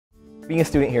Being a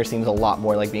student here seems a lot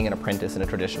more like being an apprentice in a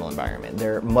traditional environment.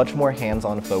 They're much more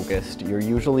hands-on focused. You're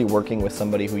usually working with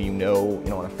somebody who you know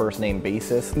on a first name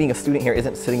basis. Being a student here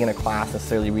isn't sitting in a class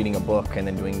necessarily reading a book and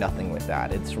then doing nothing with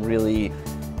that. It's really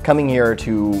coming here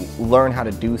to learn how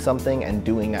to do something and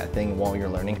doing that thing while you're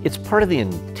learning. It's part of the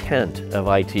intent of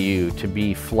ITU to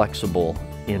be flexible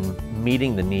in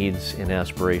meeting the needs and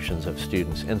aspirations of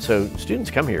students. And so students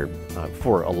come here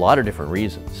for a lot of different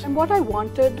reasons. And what I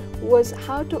wanted was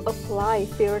how to apply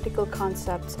theoretical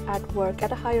concepts at work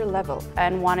at a higher level.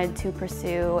 And wanted to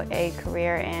pursue a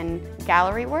career in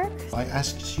gallery work. I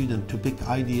ask students to pick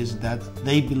ideas that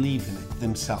they believe in it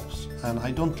themselves. And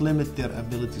I don't limit their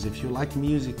abilities. If you like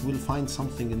music, we'll find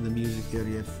something in the music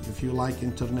area. If you like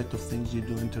Internet of Things, you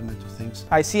do Internet of Things.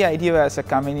 I see ITU as a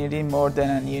community more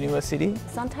than a university.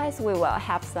 Sometimes we will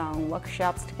have some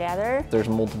workshops together. There's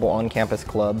multiple on-campus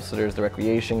clubs. So there's the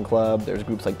Recreation Club, there's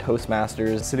groups like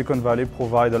Toastmasters. Silicon Valley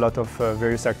provides a lot of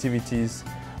various activities,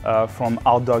 from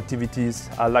outdoor activities.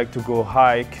 I like to go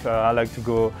hike, I like to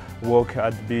go walk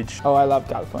at the beach. Oh, I love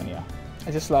California.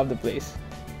 I just love the place.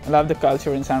 I love the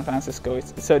culture in San Francisco.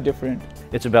 It's so different.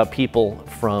 It's about people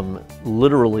from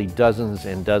literally dozens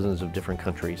and dozens of different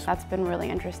countries. That's been really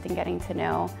interesting, getting to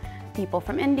know people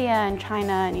from India and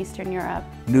China and Eastern Europe.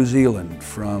 New Zealand,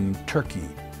 from Turkey,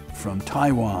 from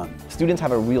Taiwan. Students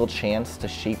have a real chance to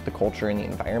shape the culture and the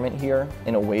environment here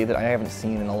in a way that I haven't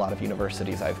seen in a lot of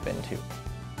universities I've been to.